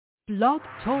Blog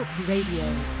Talk Radio.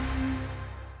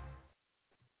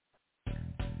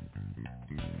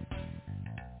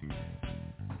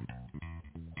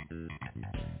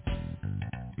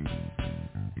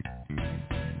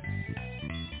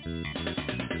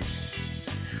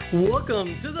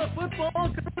 Welcome to the Football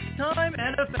Garbage Time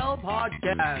NFL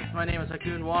Podcast. My name is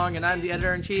Hakun Wong, and I'm the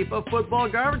editor-in-chief of Football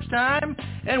Garbage Time.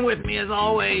 And with me, as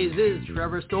always, is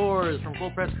Trevor Stores from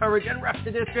Full Press Coverage and Rep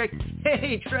the District.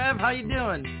 Hey, Trev, how you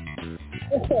doing?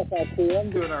 What's up, Hakun?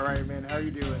 I'm doing all right, man. How are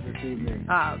you doing this evening?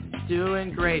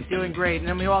 Doing great. And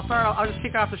then I'll just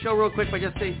kick off the show real quick by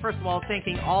just saying, first of all,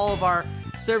 thanking all of our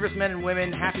servicemen and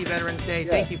women. Happy Veterans Day.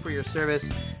 Yeah. Thank you for your service.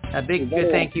 A big good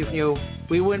thank you from you.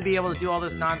 We wouldn't be able to do all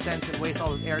this nonsense and waste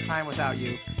all this airtime without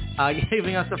you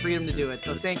giving us the freedom to do it.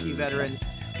 So thank you, veterans,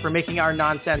 for making our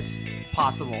nonsense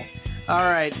possible. All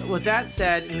right. With that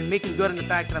said, and making good on the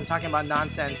fact that I'm talking about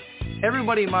nonsense,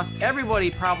 everybody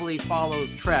probably follows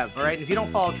Trev, all right? If you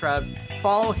don't follow Trev,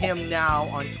 follow him now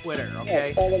on Twitter, okay?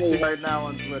 Yeah, follow me right now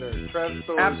on Twitter. Trev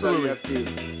Stores Absolutely.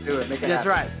 WFT. Do it. Make it That's happen.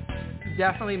 right.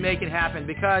 Definitely make it happen,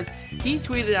 because he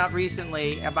tweeted out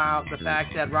recently about the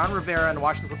fact that Ron Rivera and the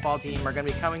Washington football team are going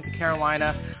to be coming to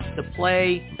Carolina to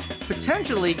play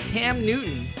potentially Cam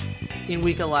Newton in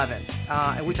Week 11,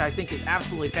 which I think is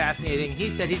absolutely fascinating.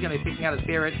 He said he's going to be picking out his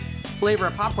favorite flavor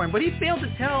of popcorn, but he failed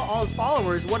to tell all his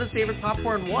followers what his favorite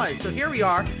popcorn was. So here we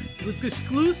are, with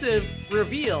exclusive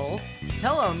reveal.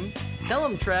 Tell him,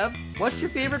 Trev, what's your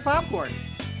favorite popcorn?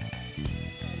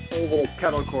 It's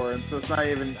kettle corn, so it's not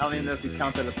even, I don't even know if you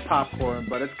count that as popcorn,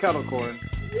 but it's kettle corn.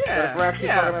 Yeah. But if we're actually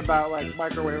talking about like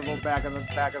microwavable bag of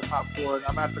popcorn,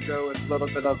 I'm going to have to go with a little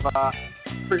bit of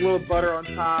sprinkle a little butter on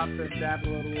top and dab a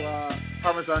little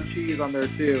Parmesan cheese on there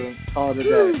too. Call it a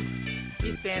day.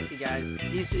 He's fancy, guys.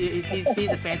 He's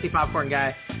a fancy popcorn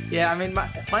guy. Yeah, I mean,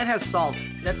 mine has salt.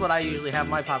 That's what I usually have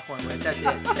my popcorn with. That's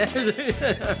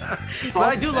it. But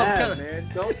I do love kettle. Man.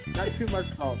 Not too much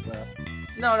salt, though.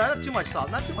 No, not too much salt.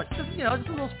 Not too much. Just a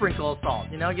little sprinkle of salt.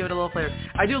 Give it a little flavor.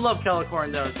 I do love kettle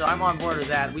corn, though, so I'm on board with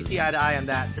that. We see eye to eye on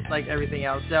that, just like everything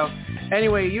else. So,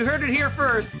 anyway, you heard it here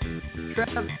first.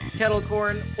 Trev, kettle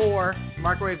corn, or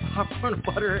microwave popcorn,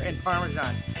 butter, and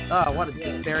Parmesan. Oh, what a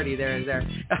disparity there is there.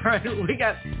 All right, we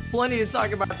got plenty to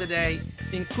talk about today,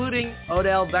 including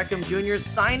Odell Beckham Jr.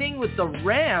 signing with the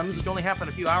Rams, which only happened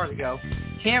a few hours ago.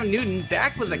 Cam Newton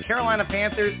back with the Carolina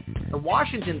Panthers. The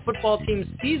Washington football team's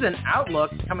season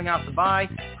outlook coming off the bye,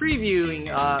 previewing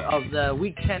of the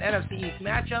Week 10 NFC East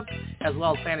matchup, as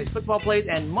well as fantasy football plays,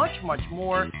 and much, much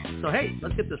more. So, hey,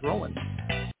 let's get this rolling.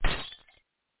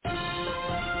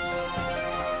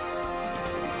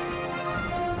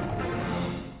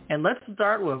 And let's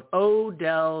start with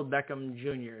Odell Beckham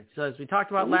Jr. So as we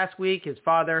talked about last week, his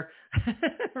father,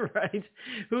 right,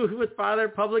 whose father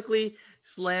publicly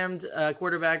slammed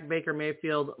quarterback Baker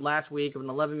Mayfield last week of an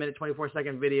 11-minute,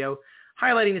 24-second video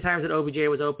highlighting the times that OBJ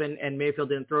was open and Mayfield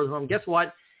didn't throw to him. Guess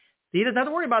what? He doesn't have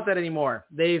to worry about that anymore.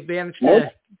 They've managed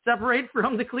to separate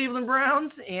from the Cleveland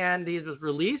Browns, and he was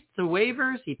released to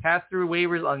waivers. He passed through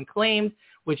waivers unclaimed,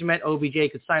 which meant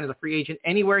OBJ could sign as a free agent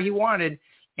anywhere he wanted,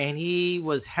 and he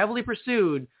was heavily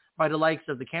pursued by the likes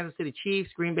of the Kansas City Chiefs,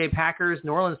 Green Bay Packers,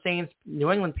 New Orleans Saints,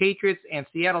 New England Patriots, and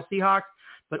Seattle Seahawks.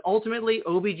 But ultimately,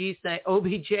 OBJ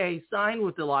signed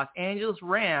with the Los Angeles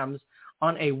Rams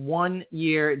on a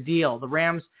one-year deal. The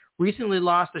Rams recently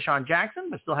lost Deshaun Jackson,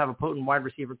 but still have a potent wide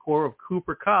receiver core of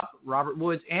Cooper Kupp, Robert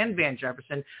Woods, and Van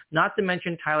Jefferson, not to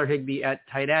mention Tyler Higbee at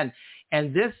tight end.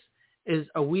 And this is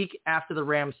a week after the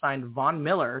Rams signed Von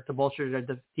Miller to bolster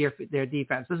their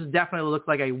defense. This is definitely looks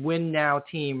like a win-now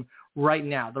team right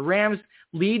now. The Rams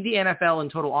lead the NFL in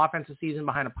total offensive season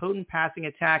behind a potent passing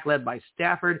attack led by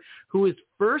Stafford, who is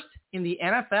first in the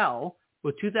NFL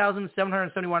with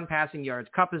 2,771 passing yards.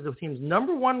 Kupp is the team's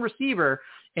number one receiver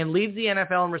and leads the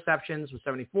NFL in receptions with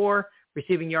 74,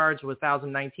 receiving yards with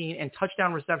 1,019, and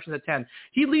touchdown receptions at 10.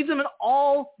 He leads them in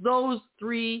all those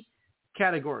three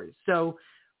categories. So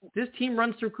this team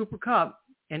runs through Cooper Kupp,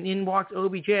 and in walks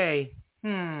OBJ.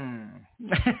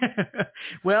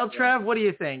 Well, Trev, what do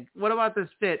you think? What about this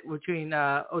fit between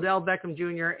Odell Beckham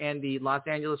Jr. and the Los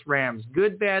Angeles Rams?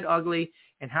 Good, bad, ugly,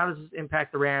 and how does this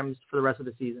impact the Rams for the rest of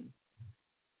the season?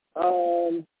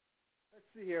 Let's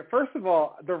see here. First of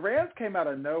all, the Rams came out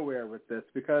of nowhere with this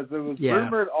because it was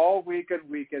rumored all weekend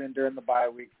and during the bye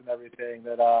weeks and everything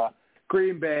that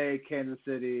Green Bay, Kansas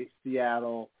City,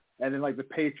 Seattle, and then like the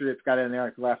Patriots got in there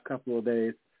like the last couple of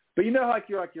days. But you know, like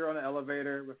you're on an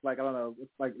elevator with like, I don't know,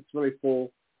 it's like it's really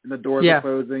full and the doors are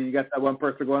closing. You got that one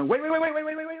person going, wait,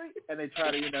 and they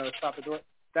try to stop the door.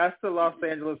 That's the Los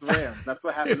Angeles Rams. That's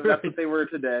what happened. That's what they were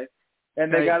today,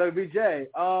 and they got OBJ.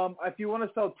 If you want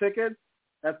to sell tickets,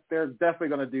 They're definitely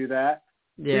going to do that.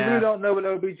 Yeah. We really don't know what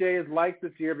OBJ is like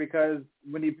this year because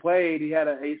when he played, he had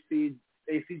an AC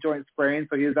joint sprain,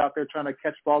 so he was out there trying to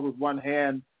catch balls with one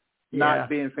hand, not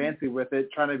being fancy with it,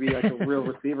 trying to be like a real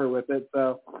receiver with it.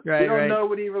 So we don't know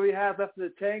what he really has left in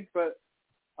the tank, but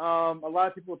a lot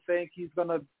of people think he's going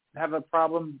to have a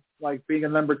problem like being a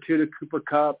number 2 to Cooper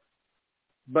Kupp.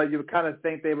 But you would kind of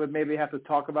think they would maybe have to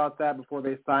talk about that before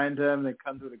they signed him and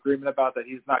come to an agreement about that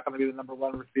he's not going to be the number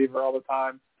 1 receiver all the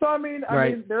time. So, I mean,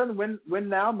 they're in win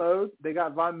now mode. They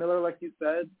got Von Miller, like you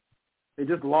said. They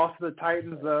just lost to the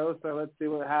Titans, though, so let's see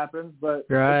what happens. But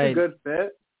it's a good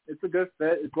fit. It's a good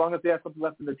fit. As long as they have something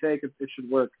left in the tank, it should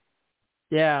work.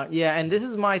 Yeah, and this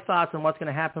is my thoughts on what's going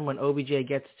to happen when OBJ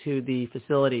gets to the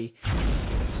facility.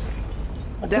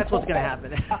 That's what's going to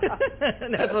happen.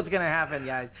 That's what's going to happen,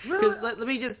 guys. Because let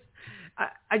me just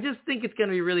 – I just think it's going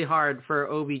to be really hard for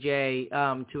OBJ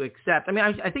to accept. I mean,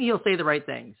 I think he'll say the right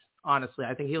things, honestly.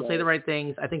 I think he'll say the right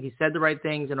things. I think he said the right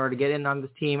things in order to get in on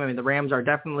this team. I mean, the Rams are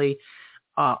definitely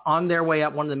on their way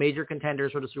up, one of the major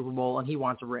contenders for the Super Bowl, and he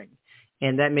wants a ring.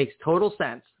 And that makes total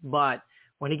sense. But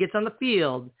when he gets on the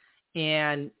field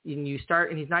and you start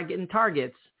and he's not getting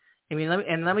targets, I mean,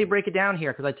 let me break it down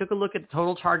here because I took a look at the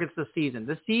total targets this season.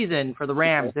 This season for the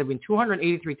Rams, there have been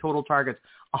 283 total targets.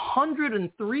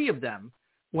 103 of them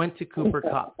went to Cooper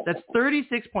Kupp. That's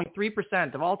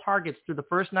 36.3% of all targets through the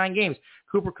first 9 games.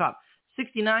 Cooper Kupp.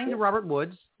 69 to Robert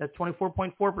Woods. That's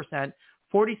 24.4%.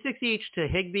 46 each to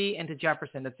Higbee and to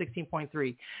Jefferson. That's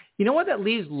 16.3. You know what that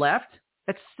leaves left?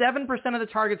 That's 7% of the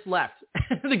targets left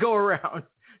to go around.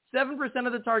 7%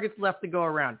 of the targets left to go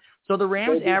around. So the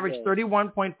Rams average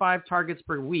 31.5 targets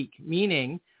per week,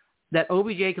 meaning that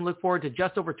OBJ can look forward to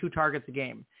just over 2 targets a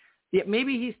game. Yeah,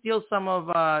 maybe he steals some of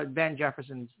Van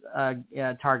Jefferson's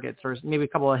targets or maybe a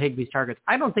couple of Higbee's targets.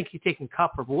 I don't think he's taking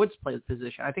Kupp or Woods'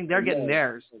 position. I think they're getting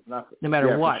theirs no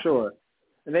matter what. For sure.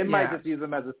 And they might just use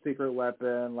them as a secret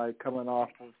weapon, like coming off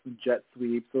of some jet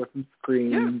sweeps or some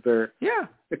screens or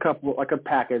a couple, like a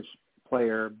package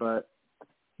player, but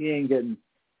he ain't getting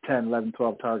 10, 11,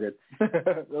 12 targets.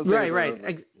 Right.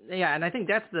 Yeah, and I think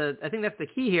that's the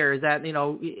key here is that, you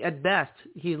know, at best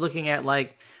he's looking at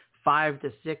like 5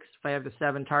 to 6, 5 to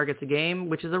 7 targets a game,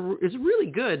 which is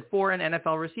really good for an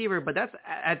NFL receiver, but that's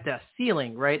at the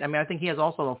ceiling, right? I mean, I think he has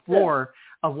also a floor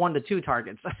of 1 to 2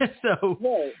 targets. So,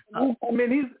 I mean,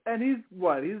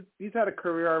 he's had a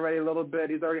career already a little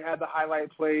bit. He's already had the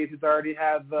highlight plays. He's already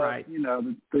had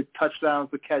the touchdowns,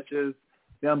 the catches,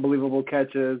 the unbelievable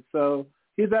catches. So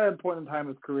he's at a point in time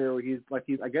in his career where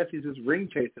I guess he's just ring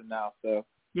chasing now. So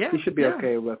he should be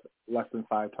okay with less than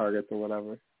 5 targets or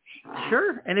whatever.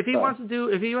 Sure, and if he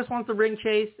just wants to ring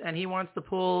chase and he wants to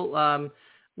pull,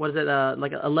 like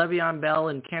a Le'Veon Bell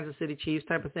and Kansas City Chiefs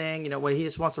type of thing, you know, where he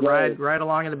just wants to ride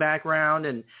along in the background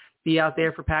and be out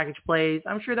there for package plays,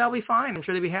 I'm sure that'll be fine. I'm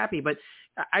sure they'll be happy. But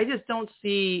I just don't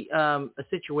see a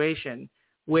situation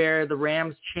where the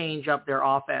Rams change up their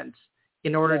offense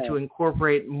in order to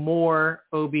incorporate more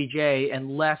OBJ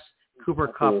and less Cooper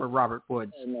Kupp or Robert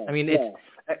Woods. I mean,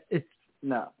 it's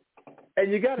no. And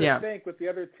you got to think with the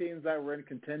other teams that were in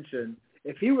contention,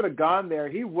 if he would have gone there,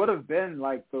 he would have been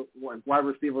like the wide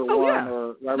receiver 1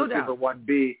 or wide receiver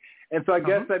 1B. And so I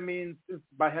guess that means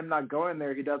by him not going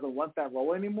there, he doesn't want that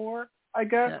role anymore, I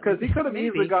guess, because he could have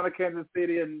easily gone to Kansas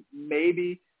City and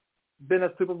maybe been a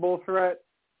Super Bowl threat.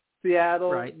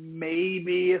 Seattle,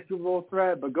 maybe a Super Bowl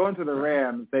threat, but going to the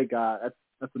Rams, that's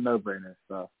a no-brainer.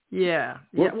 So yeah.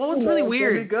 Well, it's really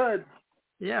weird. It's gonna be good.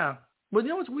 Yeah. Well, you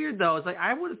know what's weird, though, is like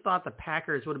I would have thought the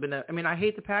Packers would have been I mean, I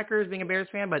hate the Packers being a Bears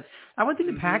fan, but I would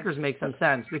think the Packers make some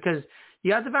sense because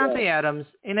you got Devontae Adams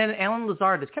and then Alan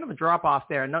Lazard. There's kind of a drop-off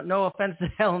there. No offense to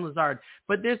Alan Lazard,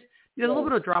 but there's a little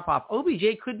bit of a drop-off.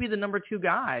 OBJ could be the number 2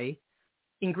 guy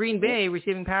in Green Bay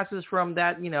receiving passes from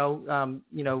that,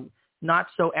 not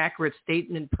so accurate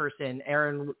statement person,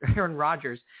 Aaron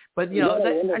Rodgers. But,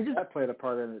 that played a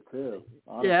part in it too.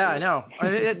 Honestly. Yeah, I know.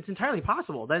 It's entirely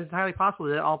possible. That's entirely possible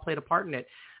that it all played a part in it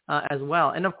as well.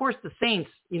 And, of course, the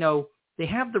Saints, they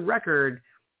have the record.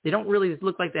 They don't really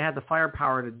look like they had the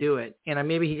firepower to do it. And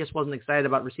maybe he just wasn't excited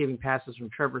about receiving passes from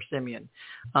Trevor Siemian.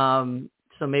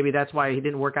 So maybe that's why he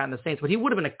didn't work out in the Saints. But he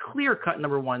would have been a clear-cut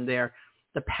number 1 there.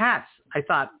 The Pats, I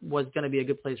thought, was going to be a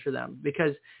good place for them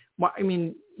because – I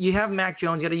mean, you have Mac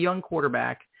Jones, you got a young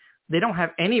quarterback. They don't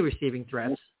have any receiving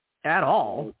threats at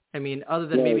all. I mean, other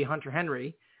than maybe Hunter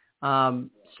Henry.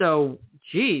 So,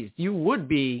 geez, you would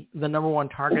be the number 1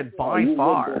 target by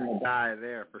far. Guy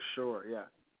there for sure, yeah.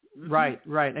 Right.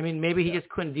 I mean, maybe he just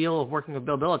couldn't deal with working with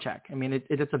Bill Belichick. I mean,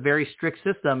 it's a very strict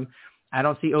system. I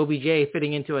don't see OBJ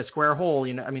fitting into a square hole.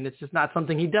 I mean, it's just not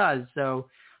something he does. So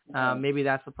Maybe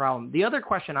that's the problem. The other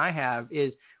question I have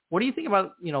is, what do you think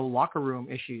about, locker room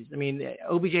issues? I mean,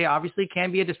 OBJ obviously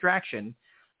can be a distraction.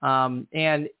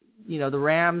 And, the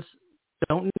Rams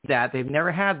don't need that. They've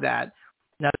never had that.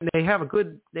 Now they have a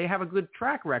good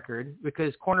track record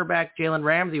because cornerback Jalen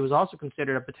Ramsey was also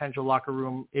considered a potential locker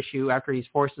room issue after he's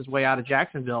forced his way out of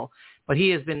Jacksonville. But he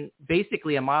has been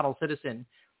basically a model citizen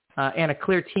and a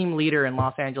clear team leader in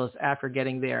Los Angeles after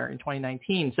getting there in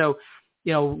 2019. So,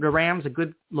 the Rams a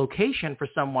good location for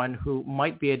someone who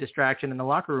might be a distraction in the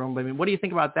locker room. But I mean, what do you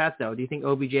think about that though? Do you think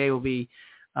OBJ will be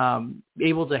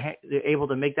able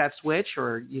to make that switch,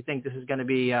 or do you think this is going to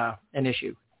be an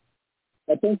issue?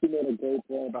 I think you made a great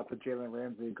point about the Jalen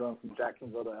Ramsey going from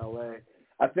Jacksonville to L.A.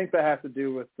 I think that has to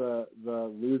do with the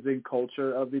losing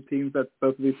culture of the teams that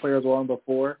both of these players were on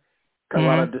before. A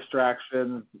lot of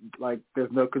distractions, like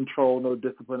there's no control, no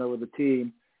discipline over the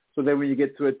team. So then when you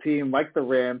get to a team like the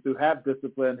Rams who have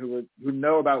discipline, who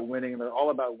know about winning, they're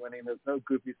all about winning. There's no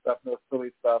goofy stuff, no silly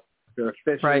stuff. They're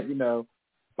efficient, right.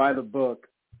 By the book.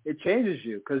 It changes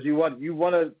you because you want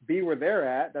to be where they're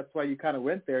at. That's why you kind of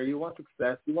went there. You want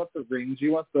success. You want the rings.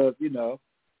 You want the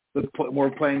more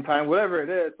playing time, whatever it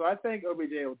is. So I think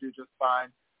OBJ will do just fine.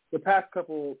 The past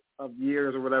couple of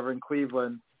years or whatever in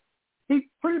Cleveland, he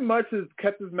pretty much has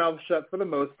kept his mouth shut for the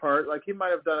most part. Like he might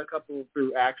have done a couple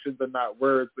through actions but not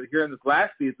words. But here in this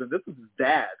last season, this was his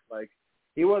dad. Like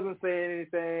he wasn't saying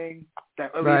anything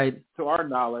that, at least to our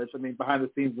knowledge. I mean, behind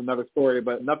the scenes is another story,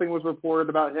 but nothing was reported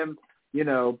about him.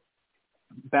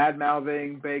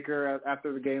 Bad-mouthing Baker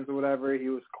after the games or whatever. He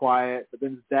was quiet, but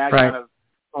then his dad kind of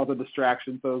caused a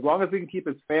distraction. So as long as he can keep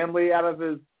his family out of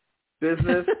his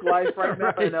business life right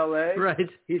now in L.A.,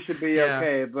 he should be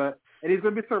okay. And he's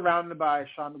going to be surrounded by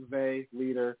Sean McVay,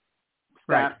 leader,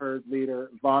 Stafford,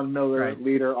 leader, Von Miller,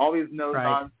 leader, all these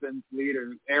no-nonsense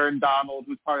leaders. Aaron Donald,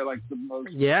 who's probably like the most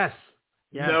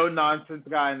no-nonsense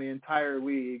guy in the entire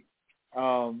league.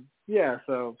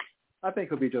 So I think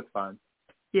he'll be just fine.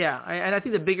 Yeah, and I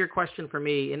think the bigger question for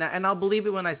me, and I'll believe it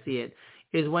when I see it,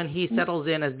 is when he settles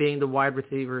in as being the wide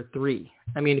receiver 3.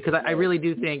 I mean, because I really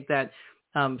do think that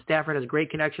Stafford has a great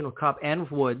connection with Kupp and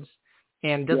with Woods,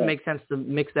 and it doesn't make sense to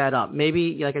mix that up.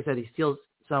 Maybe, like I said, he steals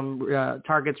some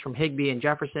targets from Higbee and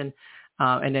Jefferson,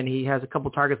 and then he has a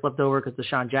couple targets left over because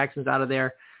Deshaun Jackson's out of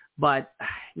there. But,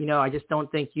 I just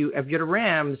don't think if you're the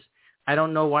Rams, I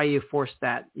don't know why you force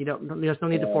that. There's no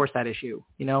need to force that issue.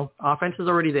 Offense is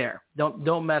already there.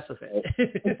 Don't mess with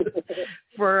it.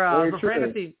 For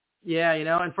fantasy,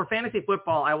 and for fantasy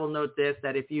football, I will note this,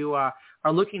 that if you are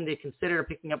looking to consider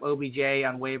picking up OBJ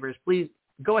on waivers, please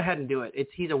go ahead and do it.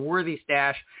 He's a worthy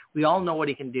stash. We all know what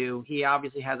he can do. He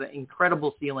obviously has an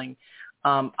incredible ceiling.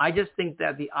 I just think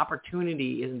that the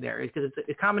opportunity isn't there because it's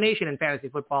a combination in fantasy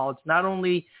football. It's not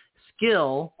only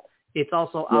skill, it's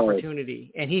also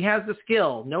opportunity. And he has the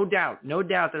skill, no doubt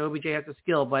that OBJ has the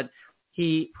skill, but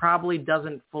he probably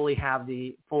doesn't fully have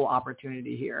the full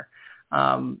opportunity here.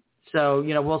 So,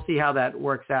 we'll see how that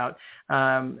works out.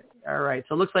 All right.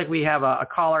 So it looks like we have a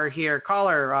caller here.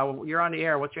 Caller, you're on the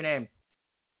air. What's your name?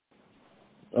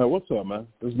 What's up, man?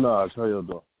 It's Nas. How you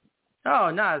doing?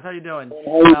 Oh, Nas, how you doing?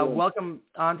 Welcome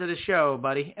onto the show,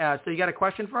 buddy. So you got a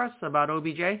question for us about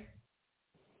OBJ?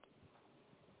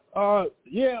 I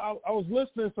was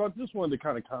listening, so I just wanted to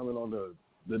kind of comment on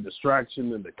the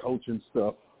distraction and the coaching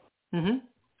stuff. Mm-hmm.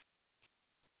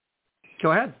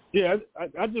 Go ahead. Yeah,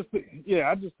 I just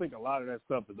think a lot of that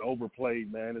stuff is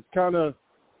overplayed, man. It's kind of,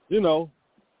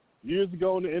 years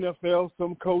ago in the NFL,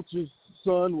 some coach's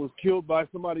son was killed by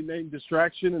somebody named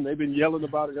Distraction, and they've been yelling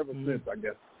about it ever since, I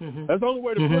guess. Mm-hmm. That's the only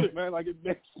way to put it, man. Like, it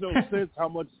makes no sense how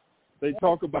much they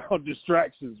talk about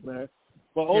distractions, man.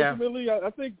 But ultimately, I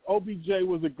think OBJ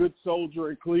was a good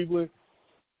soldier in Cleveland,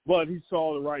 but he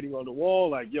saw the writing on the wall,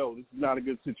 like, this is not a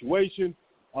good situation.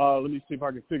 Let me see if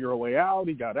I can figure a way out.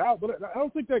 He got out. But I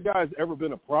don't think that guy's ever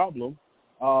been a problem.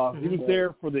 He was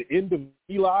there for the end of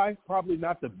Eli, probably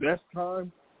not the best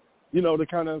time, to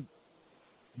kind of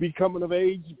be coming of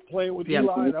age playing with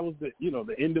Eli. That was the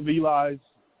end of Eli's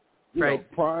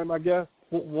prime, I guess.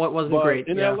 What wasn't great.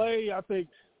 In L.A., I think,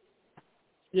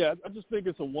 I just think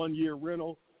it's a one-year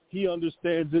rental. He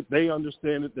understands it. They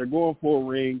understand it. They're going for a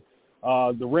ring.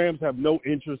 The Rams have no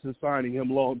interest in signing him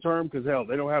long-term because, hell,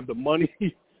 they don't have the money,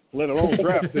 let alone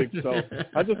draft picks. So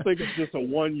I just think it's just a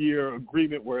one-year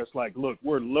agreement where it's like, look,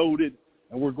 we're loaded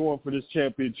and we're going for this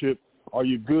championship. Are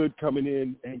you good coming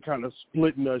in and kind of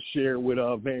splitting a share with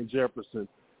Van Jefferson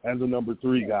as a number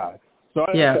 3 guy? So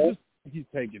I just think he's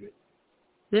taking it.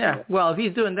 Yeah, well, if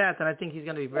he's doing that, then I think he's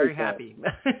going to be very happy.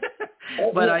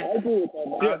 But I agree with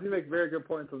that. You make very good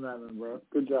points on that one, bro.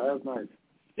 Good job. That was nice.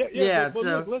 But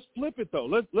look, let's flip it though.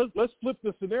 Let's flip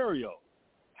the scenario.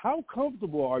 How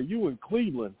comfortable are you in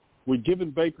Cleveland with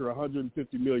giving Baker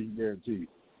 $150 million guaranteed?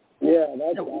 Yeah,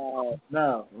 that's no,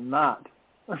 I'm not.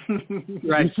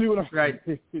 Right. You see what I'm right.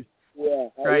 Yeah,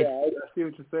 right. I see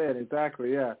what you're saying.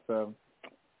 Exactly. Yeah. So.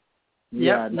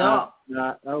 Yeah. Not.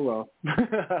 Oh well.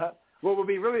 What would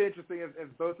be really interesting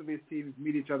if both of these teams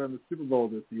meet each other in the Super Bowl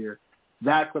this year.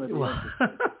 That's going to be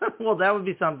interesting. Well, that would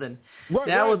be something.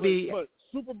 Right, would be. But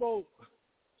Super Bowl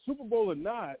or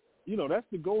not, that's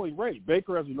the going rate.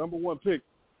 Baker as the number one pick.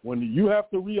 When you have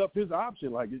to re-up his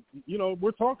option,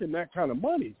 we're talking that kind of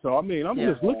money. So, I'm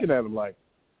just looking at him like,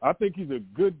 I think he's a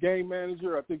good game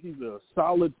manager. I think he's a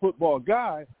solid football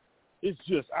guy. It's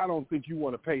just I don't think you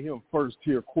want to pay him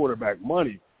first-tier quarterback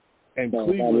money. And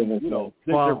Cleveland,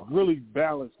 they're really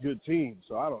balanced, good teams.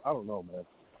 So, I don't know, man.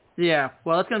 Yeah,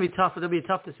 well, it's going to be tough. It'll be a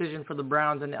tough decision for the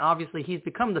Browns, and obviously he's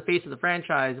become the face of the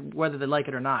franchise, whether they like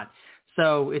it or not.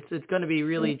 So it's going to be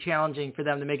really challenging for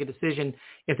them to make a decision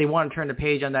if they want to turn the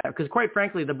page on that. Because quite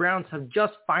frankly, the Browns have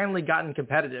just finally gotten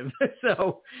competitive.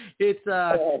 So it's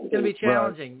going to be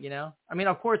challenging,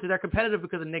 of course, they're competitive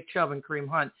because of Nick Chubb and Kareem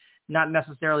Hunt, not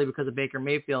necessarily because of Baker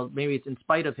Mayfield. Maybe it's in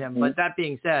spite of him. But that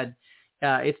being said,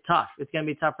 it's tough. It's going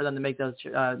to be tough for them to make those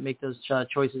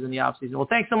choices in the offseason. Well,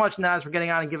 thanks so much, Naz, for getting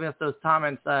on and giving us those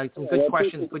comments. Some good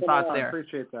questions, good thoughts there. I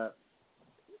appreciate that.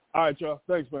 All right, y'all.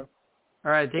 Thanks, man.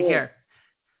 All right, take care.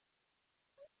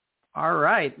 All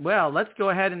right. Well, let's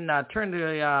go ahead and turn to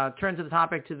the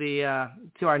topic to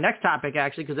our next topic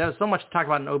actually, because there's so much to talk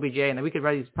about in OBJ, and we could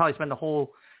probably spend the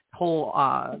whole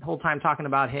time talking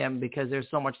about him because there's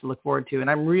so much to look forward to,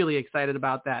 and I'm really excited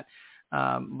about that,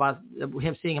 about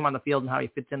seeing him on the field and how he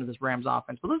fits into this Rams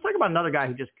offense. But let's talk about another guy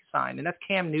who just signed, and that's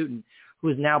Cam Newton, who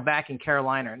is now back in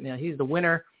Carolina. He's the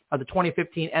winner of the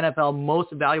 2015 NFL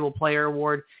Most Valuable Player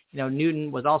Award.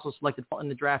 Newton was also selected in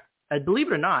the draft, believe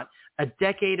it or not, a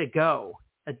decade ago.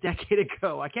 I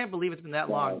can't believe it's been that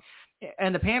long.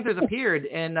 And the Panthers appeared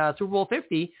in Super Bowl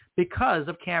 50 because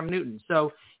of Cam Newton.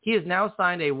 So he has now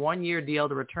signed a one-year deal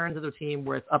to return to the team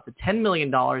worth up to $10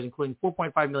 million, including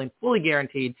 $4.5 million fully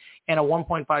guaranteed and a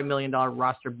 $1.5 million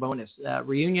roster bonus.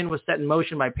 Reunion was set in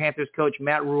motion by Panthers coach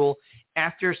Matt Rule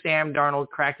after Sam Darnold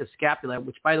cracked a scapula,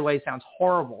 which, by the way, sounds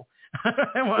horrible.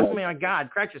 My God,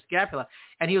 cracked your scapula.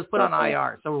 And he was put on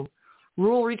IR. So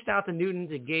Rule reached out to Newton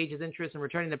to gauge his interest in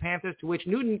returning to the Panthers, to which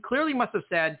Newton clearly must have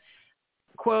said,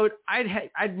 quote,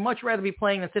 I'd much rather be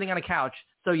playing than sitting on a couch.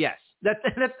 So, yes.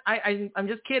 I'm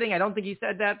just kidding. I don't think he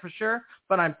said that for sure,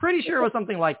 but I'm pretty sure it was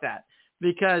something like that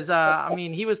because,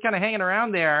 he was kind of hanging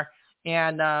around there,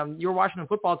 and your Washington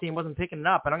football team wasn't picking it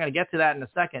up, and I'm going to get to that in a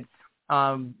second.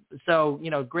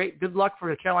 Good luck for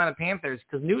the Carolina Panthers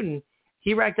because Newton,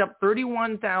 he racked up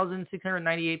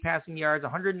 31,698 passing yards,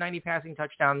 190 passing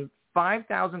touchdowns,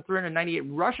 5,398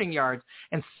 rushing yards,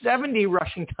 and 70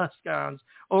 rushing touchdowns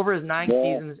over his 9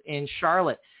 seasons in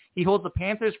Charlotte. He holds the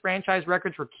Panthers franchise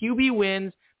records for QB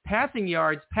wins, passing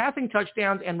yards, passing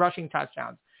touchdowns, and rushing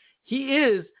touchdowns. He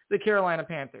is the Carolina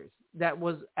Panthers. That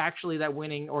was actually that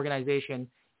winning organization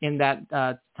in that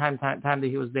time that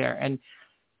he was there. And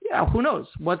who knows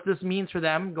what this means for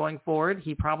them going forward.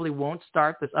 He probably won't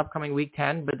start this upcoming Week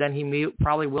 10, but then he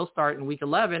probably will start in Week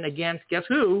 11 against, guess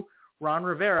who? Ron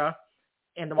Rivera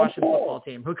and the Washington football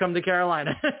team, who come to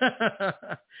Carolina.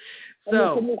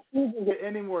 So, can get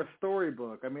any more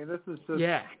storybook? This is just...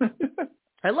 Yeah.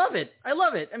 I love it.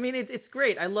 It's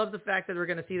great. I love the fact that we're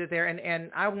going to see that there.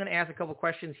 And I'm going to ask a couple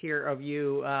questions here of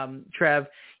you, Trev.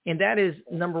 And that is,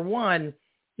 number one,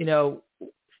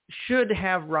 should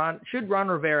Ron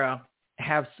Rivera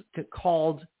have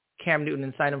called Cam Newton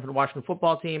and signed him for the Washington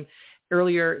football team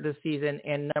earlier this season?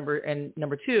 And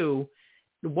number two,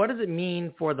 what does it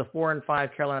mean for the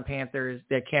 4-5 Carolina Panthers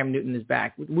that Cam Newton is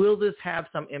back? Will this have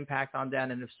some impact on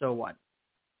them, and if so, what?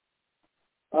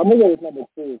 I'm going to go with number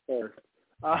two first.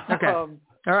 Okay. All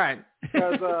right.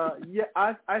 Because,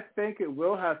 I think it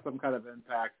will have some kind of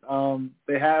impact.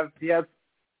 He has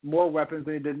more weapons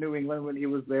than he did in New England when he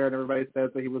was there, and everybody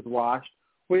says that he was washed.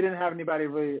 We didn't have anybody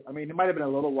really. He might have been a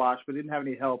little washed, but he didn't have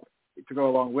any help to go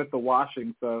along with the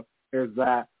washing. So there's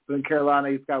that. But in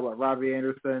Carolina, he's got Robbie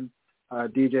Anderson,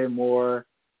 DJ Moore.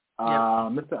 I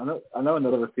know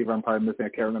another receiver I'm probably missing. I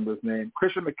can't remember his name.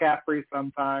 Christian McCaffrey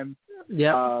sometimes.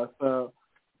 Yeah.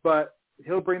 But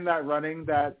he'll bring that running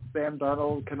that Sam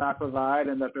Darnold cannot provide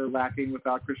and that they're lacking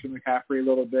without Christian McCaffrey a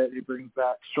little bit. He brings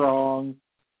that strong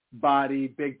body,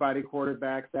 big body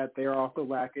quarterback that they're also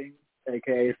lacking,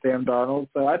 aka Sam Darnold.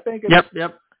 So I think I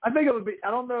think it would be.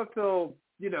 I don't know if they'll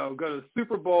go to the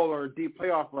Super Bowl or a deep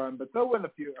playoff run, but they'll win a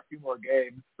few more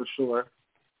games for sure.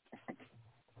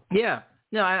 Yeah,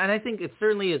 No, and I think it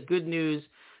certainly is good news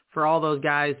for all those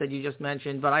guys that you just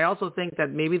mentioned. But I also think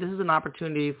that maybe this is an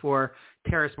opportunity for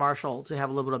Terrace Marshall to have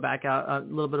a little bit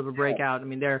of a breakout. I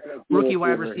mean, their rookie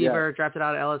wide receiver drafted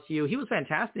out of LSU. He was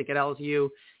fantastic at LSU,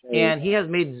 and he has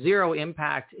made zero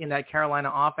impact in that Carolina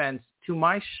offense, to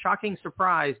my shocking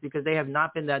surprise, because they have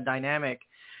not been that dynamic.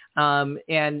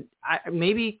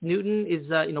 Maybe Newton is,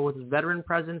 with his veteran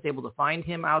presence, able to find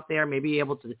him out there, maybe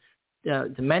able to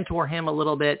mentor him a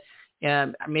little bit.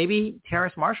 And maybe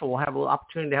Terrace Marshall will have an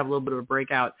opportunity to have a little bit of a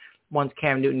breakout once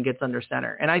Cam Newton gets under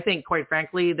center. And I think, quite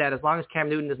frankly, that as long as Cam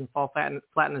Newton doesn't fall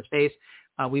flat in his face,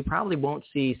 we probably won't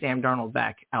see Sam Darnold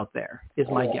back out there, is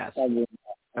my guess.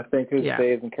 I think his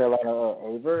days in Carolina are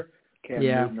over. Cam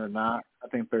Newton or not, I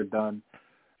think they're done.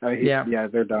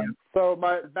 They're done. So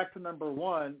back to number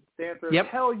one, the answer is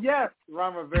hell yes,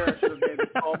 Ron Rivera should have made this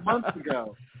call months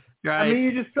ago. Right. I mean,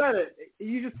 you just said it.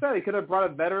 He could have brought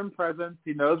a veteran presence.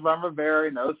 He knows Ron Rivera.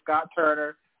 He knows Scott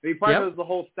Turner. He probably knows the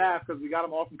whole staff because we got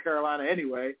them all from Carolina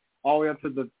anyway, all the way up to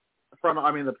the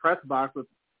press box with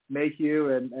Mayhew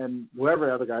and whoever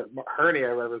the other guy,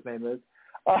 Hernia, whatever his name is.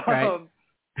 Right.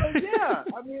 But yeah,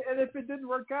 I mean, and if it didn't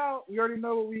work out, we already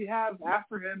know what we have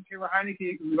after him, Taylor Heineke,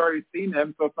 because we've already seen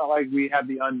him. So it's not like we have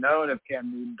the unknown if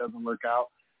Cam Newton doesn't work out.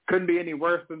 Couldn't be any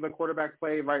worse than the quarterback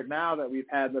play right now that we've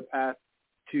had the past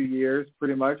 2 years,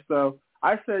 pretty much. So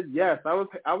I said yes. I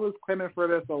was claiming for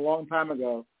this a long time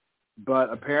ago,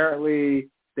 but apparently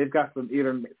they've got some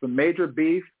major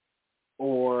beef,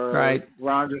 or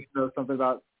Ron just knows something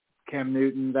about Cam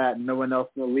Newton that no one else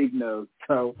in the league knows.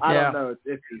 So I don't know. It's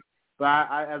iffy. But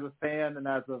I, as a fan and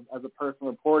as a person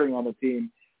reporting on the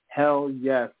team, hell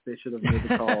yes, they should have made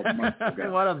the call months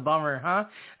ago. What a bummer, huh?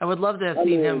 I would love to have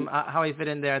seen him, how he fit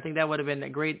in there. I think that would have been a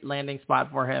great landing spot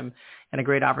for him and a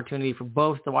great opportunity for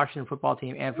both the Washington football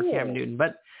team and for Cam Newton.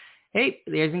 But, hey,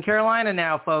 he's in Carolina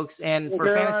now, folks. And for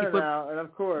fantasy football. And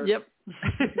of course. Yep.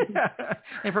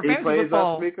 And for he fantasy plays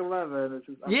football. Week 11.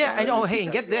 I know. Hey,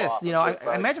 and get this.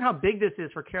 I imagine how big this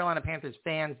is for Carolina Panthers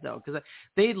fans, though, because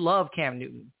they love Cam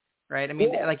Newton, right? I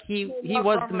mean, he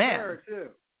was the man. Too.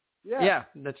 Yeah,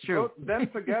 that's true. Both them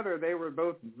together, they were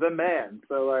both the man.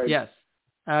 So yes,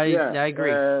 I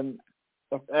agree.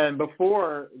 And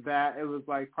before that, it was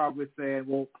like probably saying,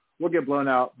 well, we'll get blown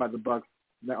out by the Bucs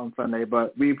on Sunday,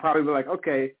 but we probably were like,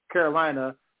 okay,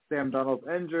 Carolina, Sam Darnold's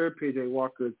injured, P.J.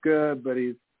 Walker's good, but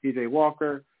he's P.J.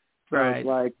 Walker. So it's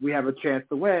like we have a chance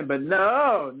to win. But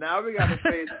no, now we got to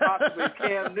face possibly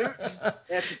Cam Newton at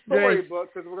the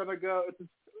storybook because we're going to go –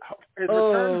 his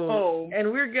return home. And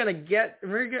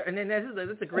and then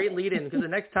that's a great lead-in because the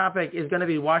next topic is going to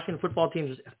be Washington football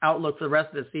team's outlook for the rest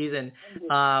of the season,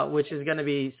 which is going to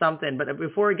be something. But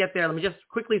before we get there, let me just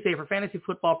quickly say, for fantasy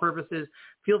football purposes,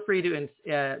 feel free to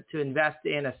invest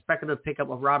in a speculative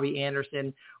pickup of Robbie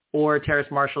Anderson or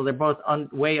Terrace Marshall. They're both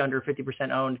way under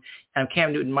 50% owned, and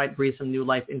Cam Newton might breathe some new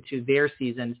life into their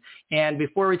seasons. And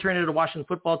before we turn into the Washington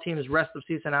football team's rest of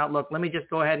season outlook, let me just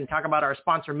go ahead and talk about our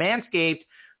sponsor, Manscaped.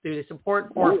 The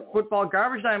support for Football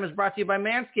Garbage Time is brought to you by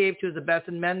Manscaped, who is the best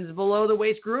in men's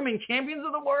below-the-waist grooming champions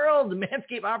of the world.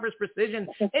 Manscaped offers precision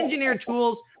engineered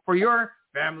tools for your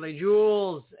family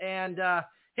jewels. And,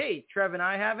 hey, Trev and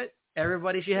I have it.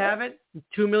 Everybody should have it.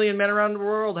 2 million men around the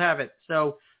world have it.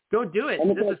 So go do it.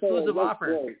 This is exclusive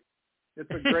offer. It's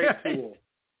a great tool.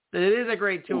 It is a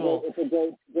great tool. It's a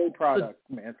great product,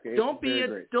 Manscaped. Don't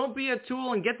be a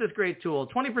tool and get this great tool.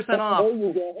 20% off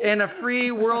and a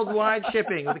free worldwide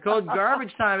shipping with the code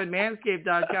GarbageTime at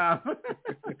Manscaped.com.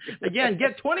 Again,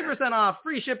 get 20% off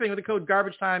free shipping with the code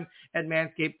GarbageTime at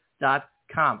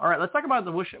Manscaped.com. All right, let's talk about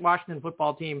the Washington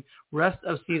football team rest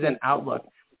of season outlook.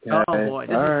 Oh boy,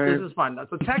 this is fun.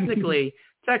 So technically,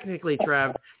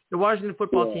 Trev, the Washington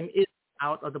football team is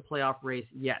out of the playoff race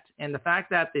yet. And the fact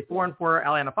that the 4-4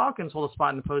 Atlanta Falcons hold a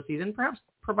spot in the postseason perhaps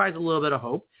provides a little bit of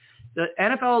hope. The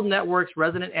NFL Network's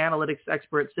resident analytics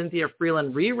expert Cynthia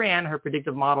Freeland reran her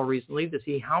predictive model recently to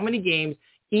see how many games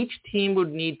each team would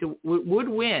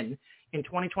win in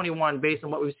 2021 based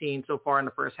on what we've seen so far in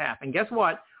the first half. And guess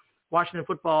what, Washington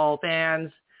football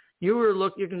fans, you were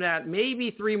looking at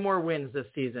maybe 3 more wins this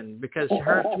season because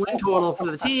her win total for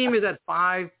the team is at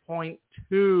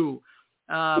 5.2.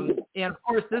 And, of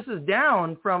course, this is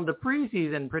down from the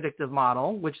preseason predictive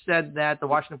model, which said that the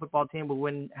Washington football team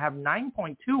would have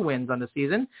 9.2 wins on the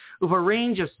season with a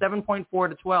range of 7.4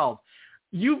 to 12.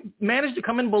 You managed to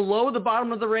come in below the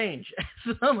bottom of the range.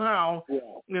 Somehow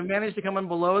you managed to come in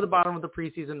below the bottom of the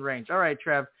preseason range. All right,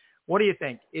 Trev, what do you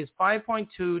think? Is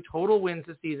 5.2 total wins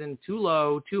this season too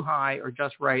low, too high, or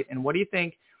just right? And what do you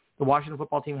think the Washington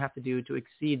football team have to do to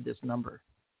exceed this number?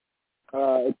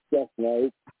 It's just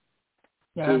right.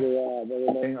 Yeah. The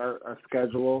remaining our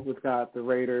schedule. We've got the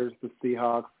Raiders, the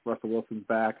Seahawks, Russell Wilson's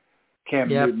back, Cam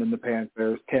Newton and the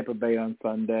Panthers, Tampa Bay on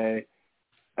Sunday,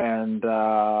 and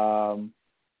and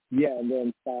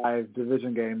then 5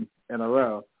 division games in a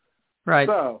row. Right.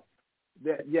 So,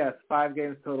 yes, 5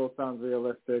 games total sounds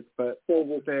realistic, but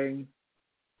favorite thing,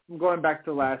 going back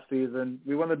to last season,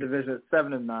 we won the division at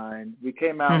 7-9. We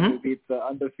came out and we beat the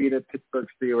undefeated Pittsburgh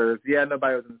Steelers. Yeah,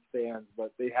 nobody was in the stands,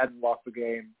 but they hadn't lost a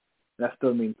game. That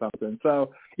still means something.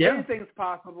 So anything's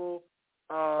possible.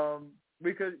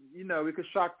 We could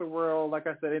shock the world. Like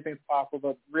I said, anything's possible.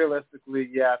 But realistically,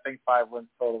 I think 5 wins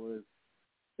total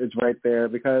is right there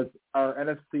because our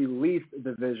NFC least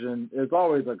division is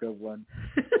always a good one.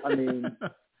 I mean,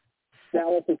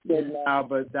 Dallas is good now,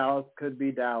 but Dallas could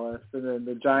be Dallas. And then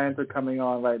the Giants are coming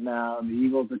on right now, and the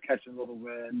Eagles are catching little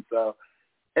wins. So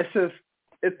it's just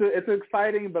it's an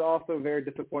exciting but also very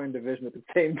disappointing division at the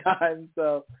same time.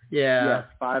 So yes,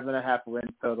 5.5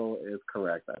 wins total is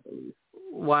correct, I believe.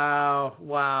 Wow.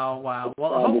 Well,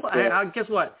 hopefully, guess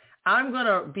what? I'm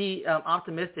gonna be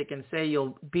optimistic and say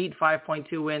you'll beat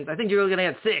 5.2 wins. I think you're going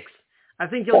to get 6. I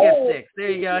think you'll get 6.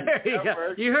 There you go.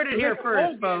 You heard it here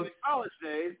first, folks. In college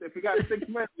days, if we got 6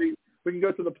 wins, we can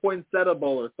go to the Poinsettia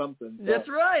Bowl or something. So. That's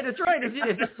right. If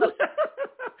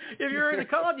you're in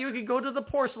college, you could go to the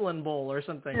Porcelain Bowl or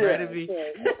something, right?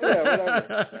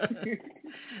 Whatever.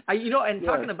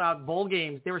 Talking about bowl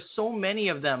games, there were so many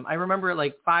of them. I remember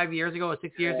like 5 years ago or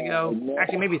 6 years ago,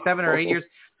 actually maybe 7 or 8 years.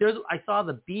 I saw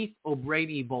the Beef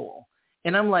O'Brady Bowl,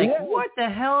 and I'm like, what the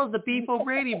hell is the Beef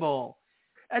O'Brady Bowl?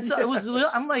 And so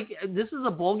I'm like, this is a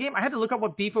bowl game? I had to look up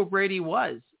what Beef O'Brady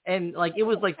was. And, like, it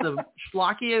was, like, the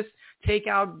schlockiest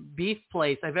takeout beef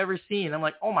place I've ever seen. I'm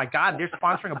like, oh, my God, they're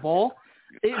sponsoring a bowl?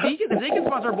 If they can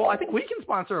sponsor a bowl, I think we can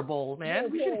sponsor a bowl, man.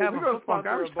 We should have a football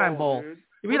garbage time bowl.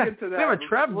 We have a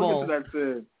Trev Bowl. We'll get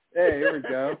to that. Hey, here we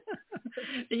go.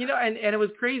 and it was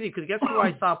crazy because guess who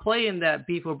I saw play in that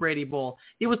Beef O'Brady Bowl?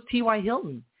 It was T.Y.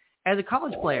 Hilton. As a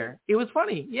college player. It was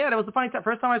funny. Yeah, that was the funny time.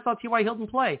 First time I saw T.Y. Hilton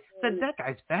play. I said, that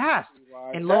guy's fast.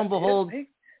 And lo and behold, he's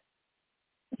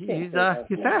fast.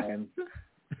 He just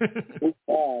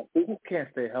can't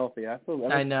stay healthy. I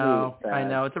know.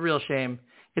 It's a real shame.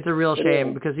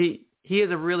 Because he is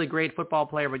a really great football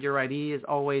player, but you're right. He is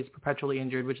always perpetually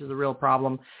injured, which is a real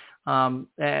problem.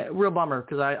 Real bummer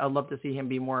because I'd love to see him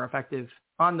be more effective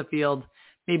on the field.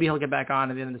 Maybe he'll get back on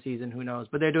at the end of the season. Who knows?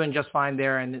 But they're doing just fine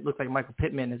there, and it looks like Michael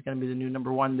Pittman is going to be the new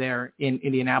number 1 there in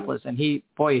Indianapolis. And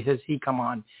has he come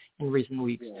on in recent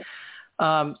weeks.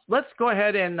 Let's go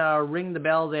ahead and ring the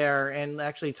bell there and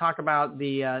actually talk about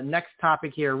the next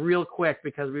topic here real quick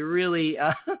because we really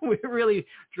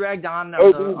dragged on the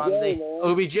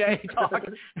OBJ talk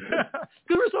because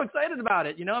we're so excited about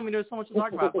it. There's so much to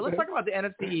talk about. But let's talk about the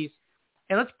NFC East,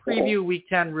 and let's preview Week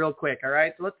 10 real quick, all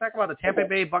right? So let's talk about the Tampa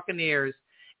Bay Buccaneers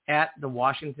at the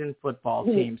Washington football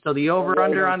team. So the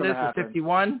over-under on this is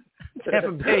 51.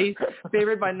 Tampa Bay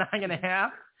favored by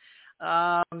 9.5.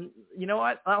 You know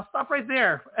what? I'll stop right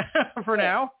there for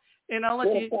now, and I'll let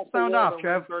you sound off,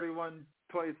 Trev. 31-27.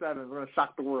 We're going to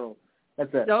shock the world.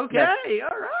 That's it. Okay.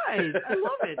 All right.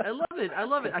 I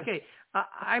love it. Okay.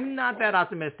 I'm not that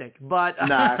optimistic, but it's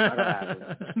not going to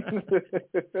happen.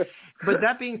 But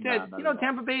that being said,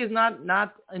 Tampa Bay is not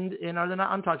they're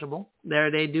not untouchable.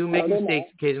 They do make mistakes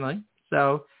occasionally,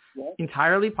 so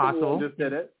entirely possible. Just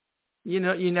did it. You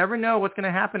never know what's going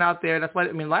to happen out there. That's why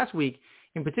last week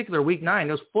in particular, Week 9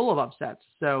 was full of upsets.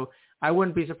 So I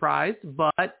wouldn't be surprised,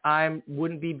 but I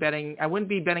wouldn't be betting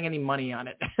any money on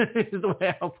it. Is the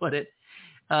way I'll put it.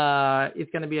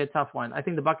 It's going to be a tough one. I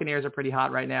think the Buccaneers are pretty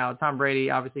hot right now. Tom Brady,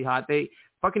 obviously hot.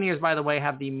 Buccaneers, by the way,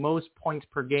 have the most points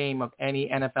per game of any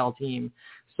NFL team.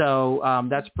 So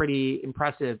that's pretty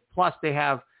impressive. Plus, they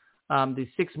have the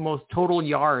 6th most total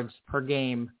yards per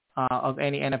game of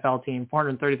any NFL team,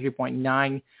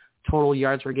 433.9 total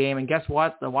yards per game. And guess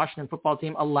what? The Washington football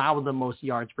team allowed the most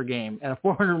yards per game at a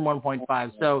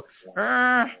 401.5. So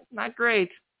not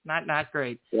great. Not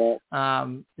great. It's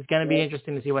going to be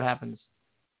interesting to see what happens.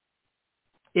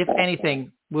 If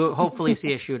anything, we'll hopefully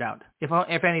see a shootout.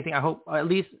 If anything, I hope at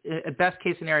least at best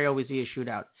case scenario, we see a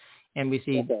shootout and we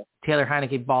see Taylor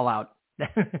Heineke ball out.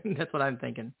 That's what I'm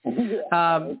thinking.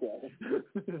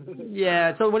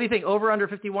 Yeah. So what do you think? Over under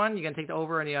 51? You going to take the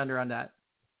over or the under on that?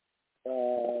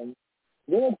 I'm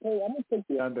going to take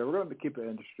the under. We're going to keep it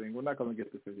interesting. We're not going to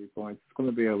get to 50 points. It's going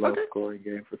to be a low-scoring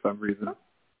game for some reason.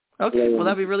 Okay, well,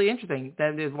 that'd be really interesting.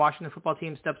 Then the Washington football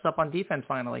team steps up on defense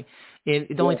finally.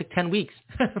 It only took 10 weeks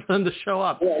for them to show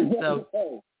up. So,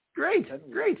 great.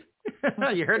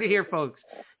 You heard it here, folks.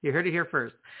 You heard it here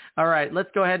first. All right, let's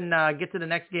go ahead and get to the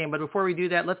next game. But before we do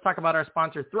that, let's talk about our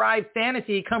sponsor, Thrive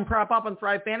Fantasy. Come prop up on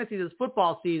Thrive Fantasy this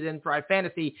football season. Thrive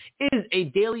Fantasy is a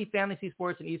daily fantasy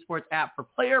sports and esports app for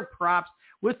player props.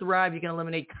 With Thrive, you can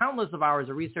eliminate countless of hours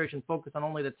of research and focus on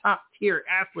only the top-tier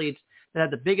athletes that have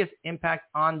the biggest impact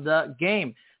on the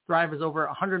game. Thrive has over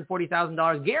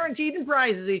 $140,000 guaranteed in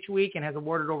prizes each week and has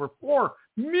awarded over $4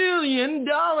 million,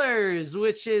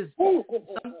 which is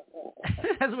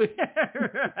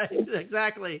right,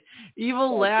 exactly.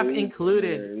 Evil laugh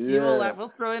included. Yeah. Evil laugh.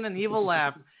 We'll throw in an evil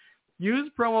laugh. Use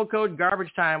promo code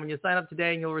Garbage Time when you sign up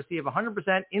today, and you'll receive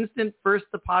 100% instant first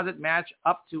deposit match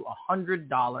up to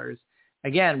 $100.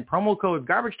 Again, promo code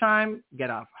Garbage Time. Get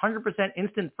a 100%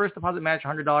 instant first deposit match,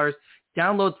 $100.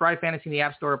 Download Thrive Fantasy in the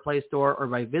App Store or Play Store, or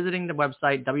by visiting the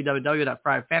website,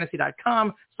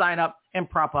 www.thrivefantasy.com. Sign up and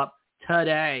prop up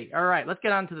today. All right, let's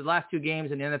get on to the last two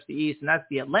games in the NFC East, and that's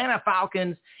the Atlanta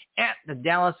Falcons at the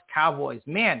Dallas Cowboys.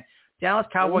 Man, Dallas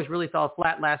Cowboys really fell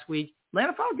flat last week.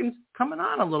 Atlanta Falcons coming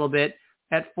on a little bit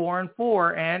at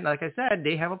 4-4, and like I said,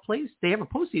 they have a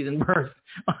postseason berth,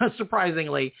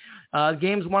 surprisingly.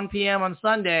 Game's 1 p.m. on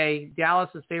Sunday. Dallas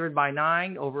is favored by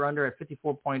 9, over under at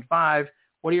 54.5.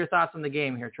 What are your thoughts on the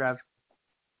game here, Trev?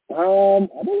 I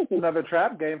think it's another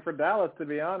trap game for Dallas, to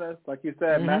be honest. Like you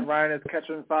said, Matt Ryan is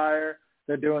catching fire.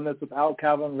 They're doing this without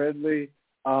Calvin Ridley.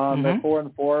 They're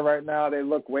 4-4 right now. They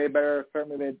look way better.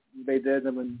 Certainly they did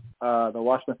when the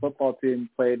Washington football team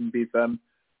played and beat them.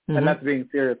 And that's being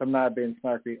serious. I'm not being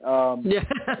snarky.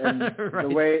 And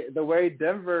right. the way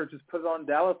Denver just put on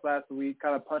Dallas last week,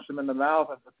 kind of punched them in the mouth.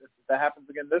 If that happens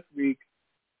again this week,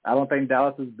 I don't think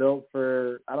Dallas is built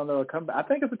for, a comeback. I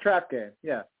think it's a trap game.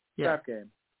 Yeah. Trap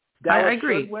game. Dallas I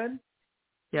agree. should win,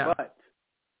 but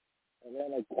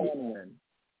Atlanta can win.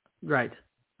 Right.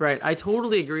 I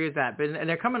totally agree with that. And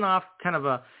they're coming off kind of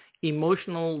a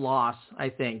emotional loss, I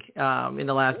think, in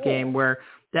the last game where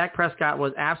Dak Prescott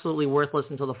was absolutely worthless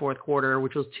until the fourth quarter,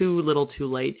 which was too little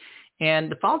too late.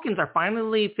 And the Falcons are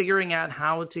finally figuring out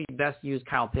how to best use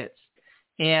Kyle Pitts.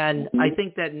 And I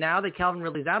think that now that Calvin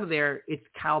Ridley's out of there, it's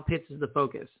Kyle Pitts is the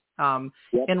focus.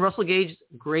 And Russell Gage,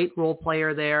 great role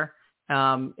player there.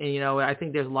 And, I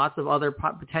think there's lots of other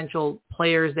potential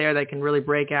players there that can really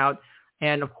break out.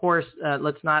 And, of course,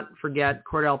 let's not forget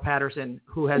Cordell Patterson,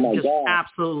 who has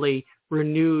absolutely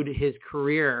renewed his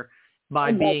career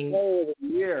by being player of the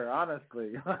year,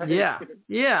 honestly.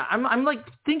 Yeah. I'm like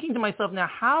thinking to myself now,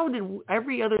 how did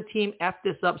every other team F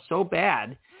this up so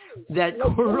bad that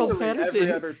Cordell Patterson?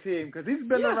 Every other team, because he's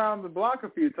been around the block a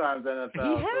few times in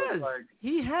NFL.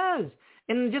 He has.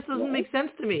 And it just doesn't make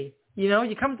sense to me.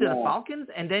 You come to the Falcons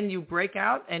and then you break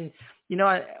out and, good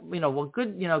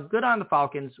on the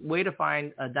Falcons. Way to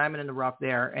find a diamond in the rough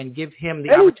there and give him the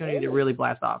opportunity to really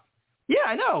blast off. Yeah,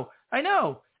 I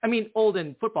know. I mean, old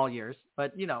in football years,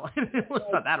 but, it's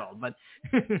not that old. But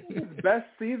his best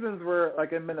seasons were,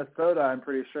 like, in Minnesota, I'm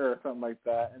pretty sure, or something like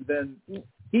that. And then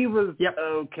he was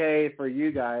okay for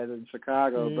you guys in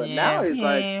Chicago, but now he's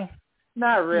like,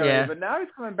 not really. Yeah. But now he's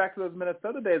coming back to those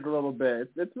Minnesota days a little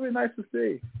bit. It's really nice to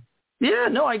see. Yeah,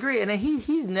 no, I agree. And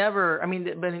he's never,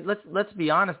 but let's be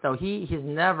honest, though. He has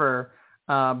never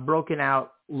broken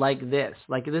out like this.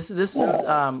 Like, this is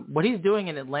what he's doing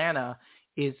in Atlanta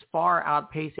is far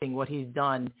outpacing what he's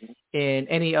done in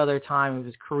any other time of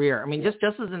his career. I mean, just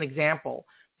as an example,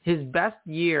 his best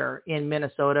year in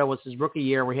Minnesota was his rookie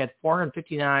year where he had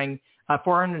 469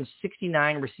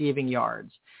 receiving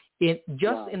yards. In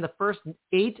the first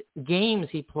 8 games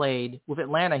he played with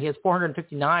Atlanta, he has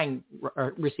 459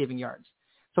 receiving yards.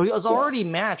 So he was already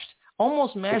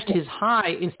almost matched his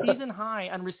season high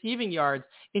on receiving yards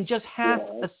in just half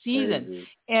a season.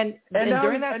 And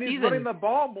during that season, he's running the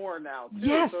ball more now too.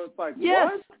 Yes, so it's like,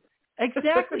 what?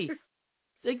 Exactly.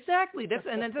 That's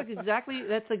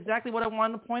exactly what I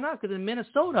wanted to point out, because in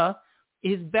Minnesota,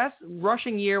 his best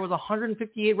rushing year was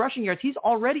 158 rushing yards. He's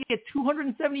already at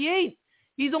 278.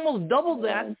 He's almost doubled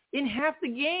that in half the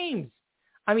games.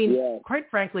 I mean, quite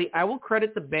frankly, I will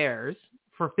credit the Bears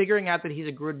for figuring out that he's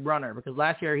a good runner, because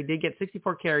last year he did get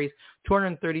 64 carries,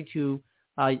 232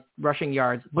 rushing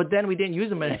yards, but then we didn't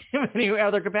use him in any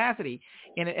other capacity.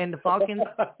 And the Falcons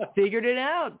figured it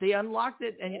out. They unlocked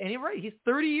it. And you're right, he's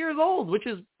 30 years old, which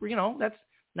is, that's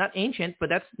not ancient, but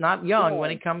that's not young when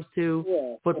it comes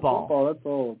to football. Football, that's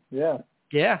old. Yeah.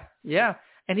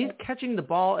 And he's catching the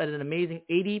ball at an amazing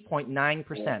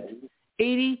 80.9%.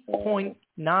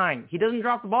 80.9. He doesn't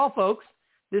drop the ball, folks.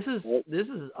 This is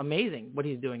amazing what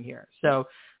he's doing here. So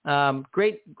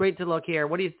great to look here.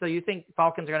 So you think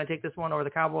Falcons are going to take this one over the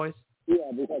Cowboys?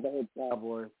 Yeah, because I hate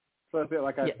Cowboys. So I feel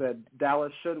like I said,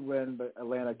 Dallas should win, but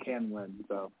Atlanta can win.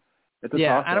 So it's a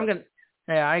toss-up.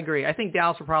 Yeah, I agree. I think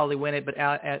Dallas will probably win it, but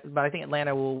I think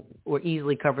Atlanta will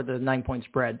easily cover the 9-point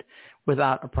spread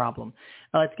without a problem.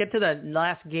 Let's get to the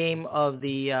last game of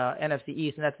the NFC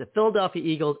East, and that's the Philadelphia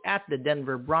Eagles at the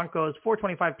Denver Broncos.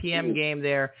 4:25 p.m. game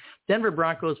there. Denver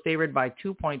Broncos favored by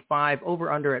 2.5,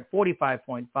 over/under at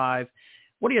 45.5.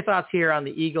 What are your thoughts here on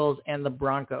the Eagles and the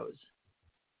Broncos?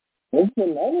 What's the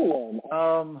other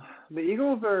one? The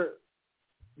Eagles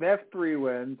they have 3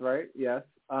 wins, right? Yes.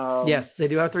 Yes, they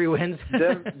do have 3 wins.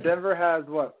 Denver has,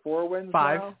 4 wins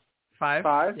 5. now? 5?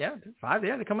 5? Yeah, 5.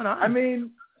 Yeah, they're coming on. I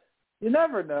mean, you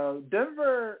never know.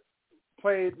 Denver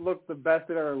looked the best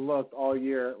it ever looked all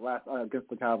year against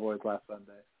the Cowboys last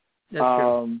Sunday. That's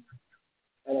true.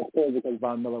 And it's cool because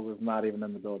Von Miller was not even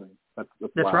in the building. That's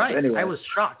right. Anyway. I was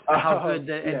shocked at how good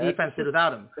the defense did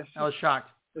without him. I was shocked.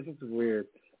 This is weird.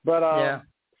 But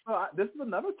so this is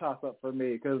another toss-up for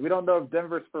me because we don't know if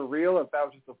Denver's for real, if that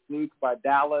was just a fluke by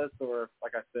Dallas, or if,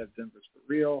 like I said, Denver's for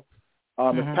real.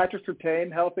 Is Patrick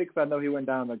Surtain healthy? Because I know he went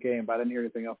down in the game, but I didn't hear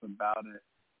anything else about it.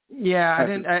 Yeah,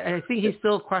 I think he's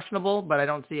still questionable, but I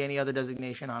don't see any other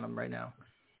designation on him right now.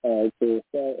 Okay.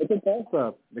 So it's a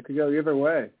toss-up. It could go either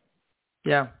way.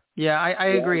 Yeah. Yeah, I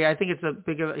agree. I think it's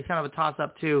it's kind of a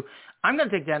toss-up too. I'm going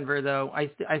to take Denver though.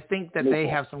 I think that they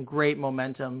have some great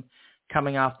momentum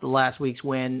coming off the last week's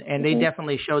win, and they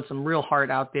definitely showed some real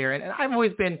heart out there. And I've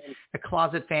always been a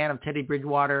closet fan of Teddy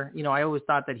Bridgewater. You know, I always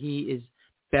thought that he is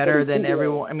better than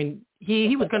everyone. I mean,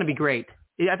 he was going to be great.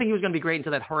 I think he was going to be great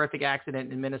until that horrific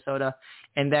accident in Minnesota,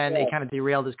 and then it kind of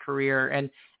derailed his career. And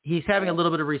he's having a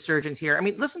little bit of resurgence here. I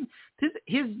mean, listen,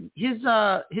 his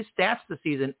stats this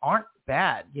season aren't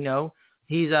bad. You know,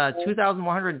 he's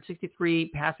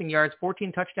 2,163 passing yards,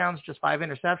 14 touchdowns, just 5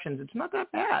 interceptions. It's not that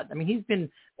bad. I mean, he's been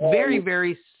very,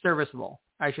 very serviceable,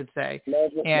 I should say.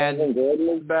 And Gordon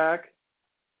is back.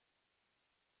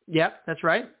 Yep, that's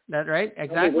right. That's right.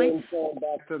 Exactly.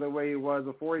 Back to the way he was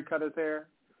before he cut his hair.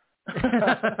 You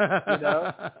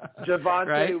know,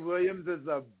 Javonte Williams is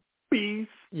a beast.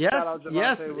 Yes,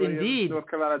 yes, Williams, indeed. North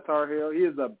Carolina Tar Heel. He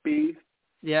is a beast.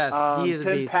 Yes, he is a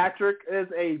beast. Tim Patrick is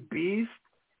a beast.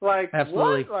 Like,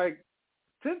 absolutely. What? Like,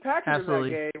 Tim Patrick in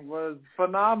that game was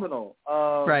phenomenal.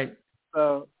 Right.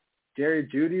 So, Jerry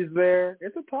Judy's there.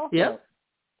 It's a toss-up.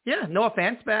 Yeah, Noah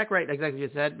Fant's back, right? Exactly what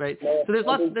you said, right? So there's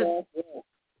lots.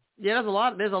 There's a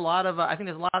lot. There's a lot of. I think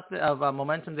there's lots of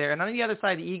momentum there. And on the other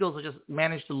side, the Eagles have just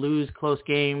managed to lose close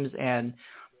games, and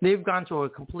they've gone to a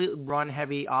complete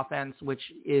run-heavy offense, which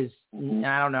is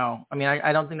I don't know. I mean,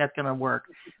 I don't think that's going to work,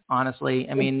 honestly.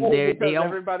 I mean,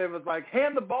 everybody was like,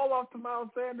 hand the ball off to Miles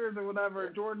Sanders or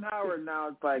whatever, Jordan Howard. Now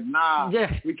it's like, nah,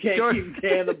 we can't keep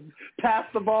pass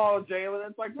the ball, Jalen.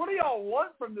 It's like, what do y'all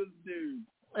want from this dude?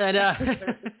 And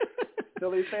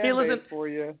Philly fan base for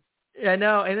you. I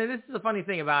know, and this is the funny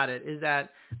thing about it is that,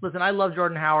 listen, I love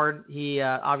Jordan Howard. He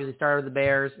obviously started with the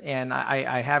Bears, and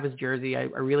I have his jersey. I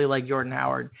really like Jordan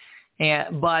Howard.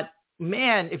 But,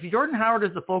 man, if Jordan Howard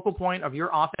is the focal point of your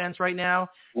offense right now,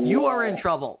 you are in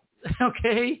trouble,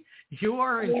 okay? You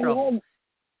are in trouble.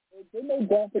 Didn't they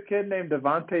draft a kid named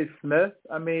Devontae Smith?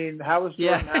 I mean, how is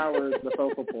Jordan Howard the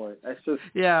focal point? That's just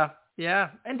Yeah,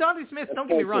 and Devontae Smith, don't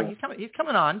get me wrong, he's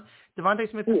coming on.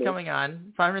 Devontae Smith is coming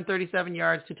on, 537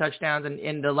 yards, 2 touchdowns, and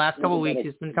in the last couple of weeks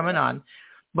he's been coming on.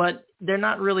 But they're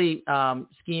not really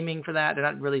scheming for that. They're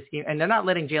not really scheming, and they're not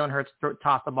letting Jalen Hurts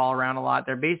toss the ball around a lot.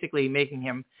 They're basically making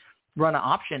him run an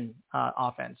option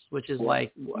offense, which is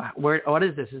like, what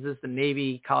is this? Is this the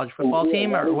Navy college football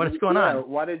team, or what is going on?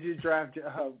 Why did you draft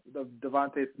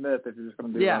Devontae Smith if you're just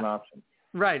going to do one option?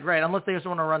 Right. Unless they just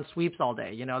want to run sweeps all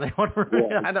day, you know, they want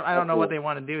to. I don't know what they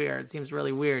want to do here. It seems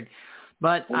really weird,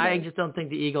 but I just don't think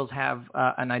the Eagles have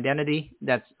an identity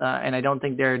and I don't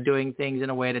think they're doing things in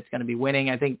a way that's going to be winning.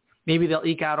 I think maybe they'll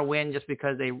eke out a win just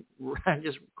because they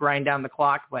just grind down the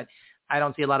clock, but I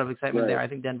don't see a lot of excitement there. I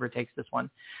think Denver takes this one.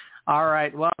 All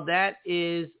right. Well, that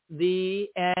is the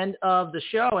end of the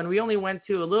show, and we only went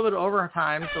to a little bit of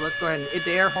overtime, so let's go ahead and hit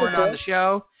the air horn on the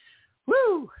show.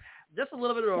 Woo! Just a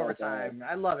little bit of overtime.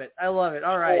 I love it. All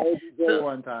right.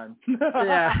 One time.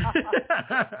 Yeah.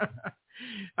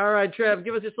 All right, Trev,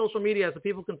 give us your social media so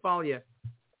people can follow you.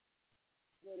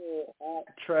 At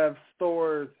Trev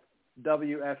Stores,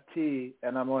 WFT,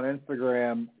 and I'm on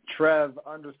Instagram,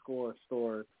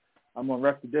 Trev_Stores. I'm on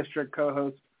Ref the District,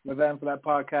 co-host with them for that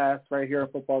podcast right here on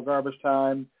Football Garbage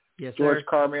Time. Yes, George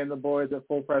Carmi and the boys at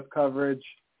Full Press Coverage.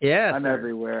 Yeah, I'm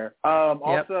everywhere.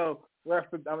 Also, I'm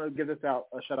going to give this out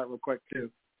a shout out real quick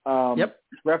too.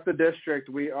 Ref the District,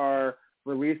 we are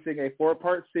releasing a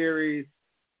 4-part series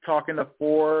talking to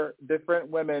 4 different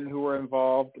women who were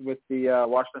involved with the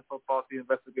Washington football team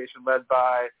investigation led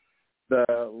by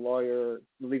the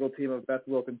legal team of Beth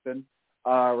Wilkinson.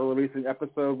 We're releasing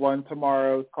episode 1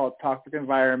 tomorrow. It's called Toxic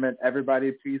Environment.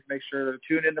 Everybody, please make sure to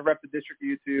tune in to Rep the District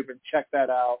YouTube and check that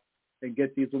out and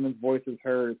get these women's voices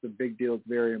heard. It's a big deal. It's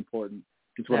very important.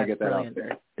 Just want to get that out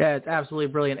there. That's absolutely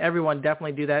brilliant. Everyone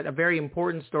definitely do that. A very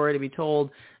important story to be told.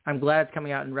 I'm glad it's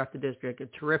coming out in Rep the District. A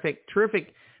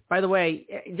terrific. By the way,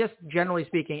 just generally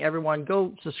speaking, everyone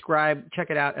go subscribe, check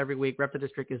it out every week. Rep the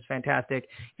District is fantastic.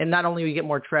 And not only you get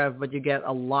more Trev, but you get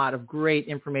a lot of great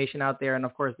information out there. And,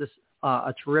 of course, this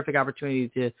a terrific opportunity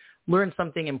to learn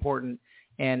something important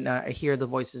and hear the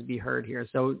voices be heard here.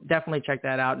 So definitely check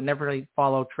that out and definitely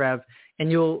follow Trev. And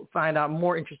you'll find out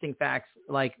more interesting facts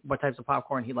like what types of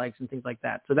popcorn he likes and things like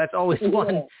that. So that's always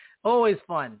fun. Yeah. Always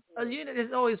fun.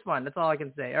 It's always fun. That's all I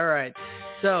can say. All right.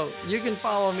 So you can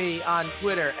follow me on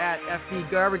Twitter at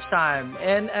FDGarbageTime.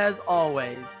 And as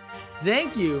always,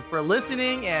 thank you for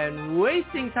listening and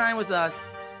wasting time with us.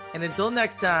 And until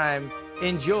next time,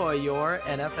 enjoy your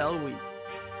NFL week.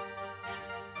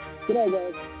 Good night,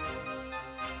 guys.